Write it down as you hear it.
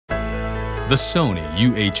The Sony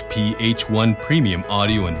UHP-H1 Premium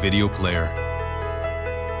Audio and Video Player.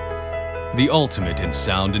 The ultimate in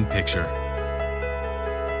sound and picture.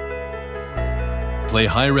 Play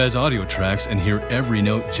high-res audio tracks and hear every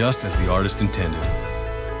note just as the artist intended.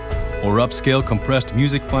 Or upscale compressed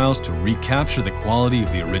music files to recapture the quality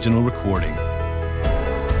of the original recording.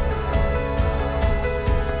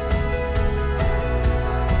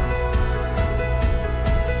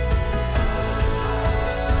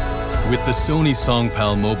 With the Sony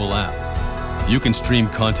SongPal mobile app, you can stream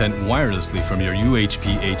content wirelessly from your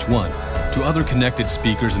UHP-H1 to other connected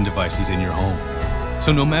speakers and devices in your home.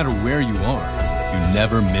 So no matter where you are, you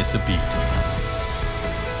never miss a beat.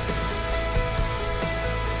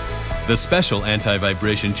 The special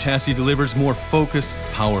anti-vibration chassis delivers more focused,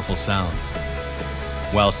 powerful sound,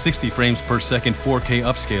 while 60 frames per second 4K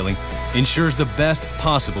upscaling ensures the best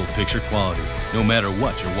possible picture quality, no matter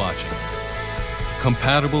what you're watching.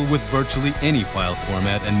 Compatible with virtually any file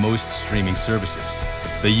format and most streaming services,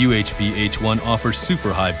 the UHP-H1 offers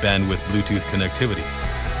super high bandwidth Bluetooth connectivity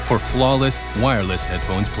for flawless wireless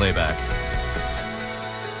headphones playback.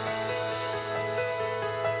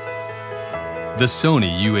 The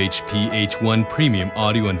Sony UHP-H1 Premium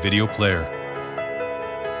Audio and Video Player.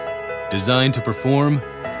 Designed to perform,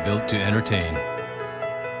 built to entertain.